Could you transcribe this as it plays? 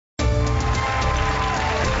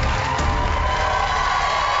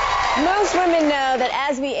Most women know that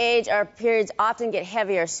as we age, our periods often get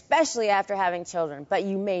heavier, especially after having children. But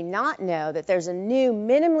you may not know that there's a new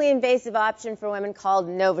minimally invasive option for women called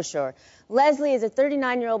Novasure. Leslie is a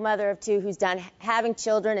 39-year-old mother of two who's done having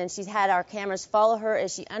children, and she's had our cameras follow her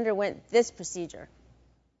as she underwent this procedure.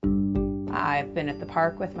 I've been at the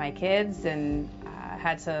park with my kids and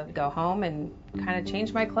had to go home and kind of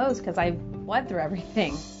change my clothes because I bled through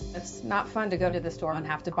everything. It's not fun to go to the store and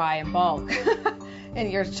have to buy in bulk. And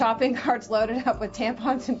your shopping cart's loaded up with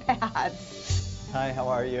tampons and pads. Hi, how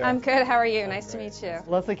are you? I'm good. How are you? Nice to meet you.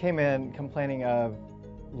 Leslie came in complaining of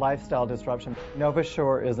lifestyle disruption.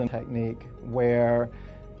 Novasure is a technique where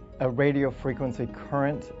a radio frequency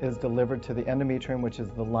current is delivered to the endometrium, which is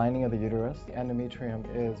the lining of the uterus. The endometrium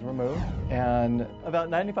is removed, and about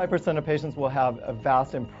 95% of patients will have a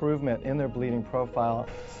vast improvement in their bleeding profile.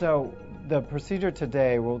 So the procedure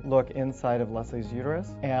today will look inside of Leslie's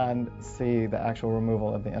uterus and see the actual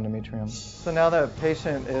removal of the endometrium. So now the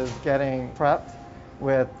patient is getting prepped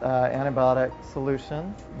with antibiotic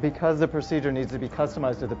solution. Because the procedure needs to be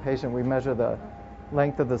customized to the patient, we measure the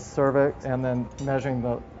length of the cervix and then measuring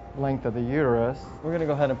the length of the uterus. We're going to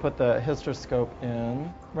go ahead and put the hysteroscope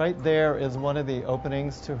in. Right there is one of the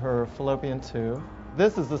openings to her fallopian tube.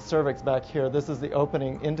 This is the cervix back here. This is the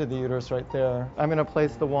opening into the uterus right there. I'm going to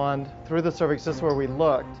place the wand through the cervix just where we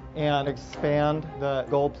looked and expand the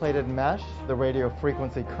gold-plated mesh. The radio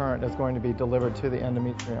frequency current is going to be delivered to the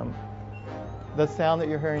endometrium. The sound that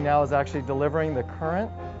you're hearing now is actually delivering the current.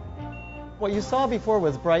 What you saw before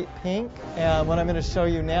was bright pink, and what I'm going to show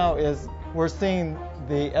you now is we're seeing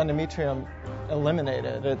the endometrium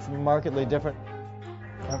eliminated. It's markedly different.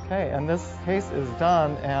 Okay, and this case is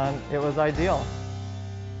done, and it was ideal.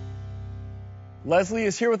 Leslie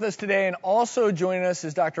is here with us today, and also joining us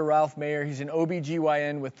is Dr. Ralph Mayer. He's an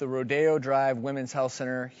OBGYN with the Rodeo Drive Women's Health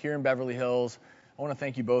Center here in Beverly Hills. I want to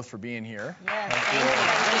thank you both for being here. Yes, Thank you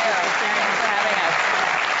for having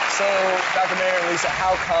us. So, Dr. Mayer and Lisa,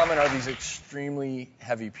 how common are these extremely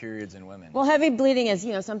heavy periods in women? Well, heavy bleeding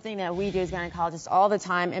is, something that we do as gynecologists all the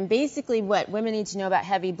time. And basically what women need to know about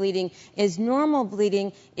heavy bleeding is normal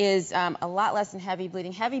bleeding is a lot less than heavy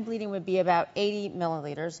bleeding. Heavy bleeding would be about 80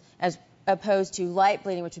 milliliters as opposed to light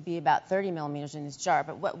bleeding, which would be about 30 millimeters in this jar.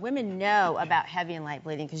 But what women know about heavy and light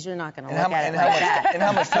bleeding, because you're not going to look at it like that. And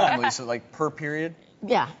how much time, Lisa? Like per period?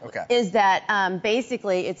 Yeah. Okay. Is that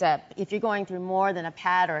basically if you're going through more than a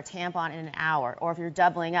pad or a tampon in an hour, or if you're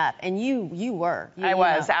doubling up, and you were. I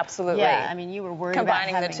was, absolutely. Yeah, I mean, you were worried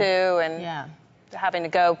combining about the two and yeah. having to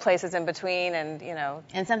go places in between and,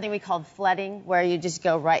 And something we called flooding, where you just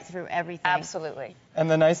go right through everything. Absolutely. And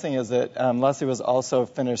the nice thing is that Leslie was also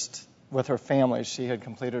finished with her family. She had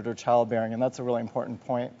completed her childbearing, and that's a really important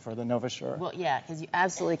point for the Novasure. Well, yeah, because you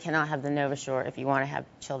absolutely cannot have the Novasure if you want to have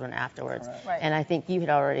children afterwards. Right. And I think you had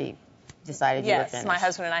already decided you were finished. Yes, my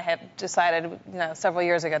husband and I had decided, several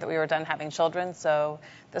years ago that we were done having children, so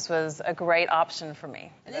this was a great option for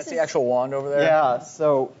me. And that's the actual wand over there? Yeah,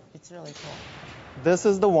 so It's really cool. this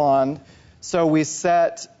is the wand. So we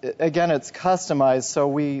set, again, it's customized, so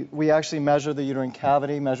we actually measure the uterine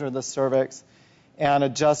cavity, measure the cervix, and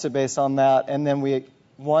adjust it based on that. And then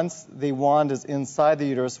once the wand is inside the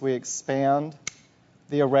uterus, we expand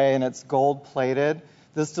the array, and it's gold-plated.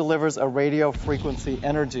 This delivers a radio frequency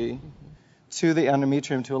energy to the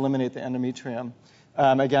endometrium to eliminate the endometrium.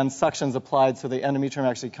 Again, suction's applied, so the endometrium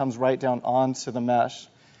actually comes right down onto the mesh.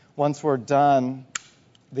 Once we're done,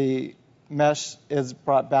 the mesh is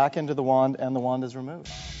brought back into the wand, and the wand is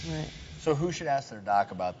removed. Right. So who should ask their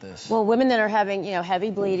doc about this? Well, women that are having,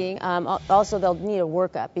 heavy bleeding, also they'll need a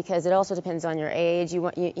workup because it also depends on your age.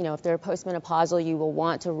 If they're postmenopausal, you will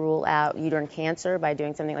want to rule out uterine cancer by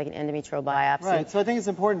doing something like an endometrial biopsy. Right. So I think it's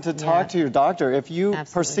important to talk to your doctor. If you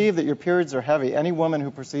perceive that your periods are heavy, any woman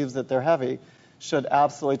who perceives that they're heavy should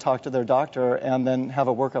absolutely talk to their doctor and then have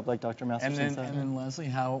a workup like Dr. Masterson said. And then Leslie,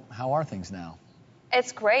 how are things now?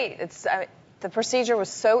 It's great. The procedure was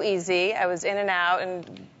so easy. I was in and out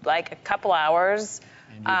in like a couple hours,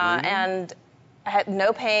 and I had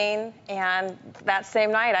no pain. And that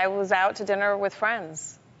same night, I was out to dinner with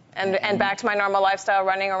friends, and back to my normal lifestyle,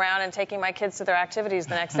 running around and taking my kids to their activities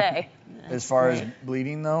the next day. As far as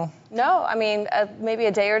bleeding, though? No, I mean maybe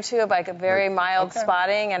a day or two of like a very mild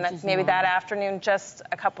spotting, and maybe that afternoon just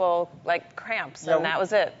a couple like cramps, and that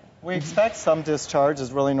was it. We expect some discharge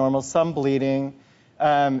is really normal, some bleeding.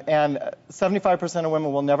 And 75% of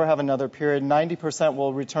women will never have another period. 90%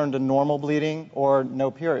 will return to normal bleeding or no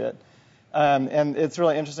period. And it's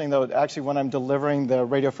really interesting, though, actually, when I'm delivering the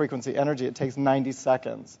radiofrequency energy, it takes 90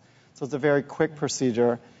 seconds. So it's a very quick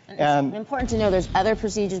procedure. And it's important to know there's other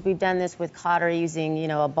procedures. We've done this with cautery using,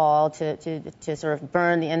 a ball to sort of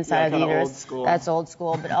burn the inside of the uterus. Old school. That's old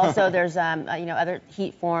school. But also there's, other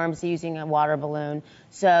heat forms using a water balloon.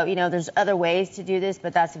 So, there's other ways to do this,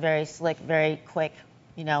 but that's very slick, very quick,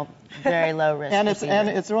 very low risk. And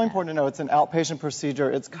it's really important to know it's an outpatient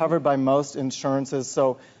procedure. It's covered by most insurances.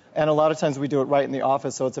 And a lot of times we do it right in the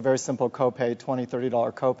office, so it's a very simple copay, $20,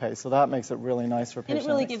 $30 copay. So that makes it really nice for patients. And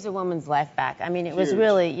it really gives a woman's life back. I mean, it was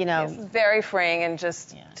really, It's very freeing, and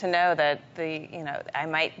just to know that I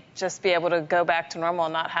might just be able to go back to normal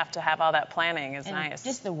and not have to have all that planning is nice.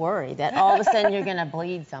 Just the worry that all of a sudden you're going to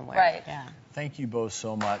bleed somewhere. Right. Yeah. Thank you both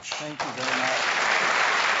so much. Thank you very much.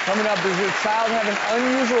 Coming up, does your child have an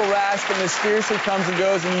unusual rash that mysteriously comes and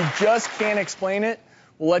goes and you just can't explain it?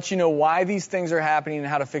 We'll let you know why these things are happening and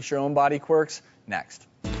how to fix your own body quirks next.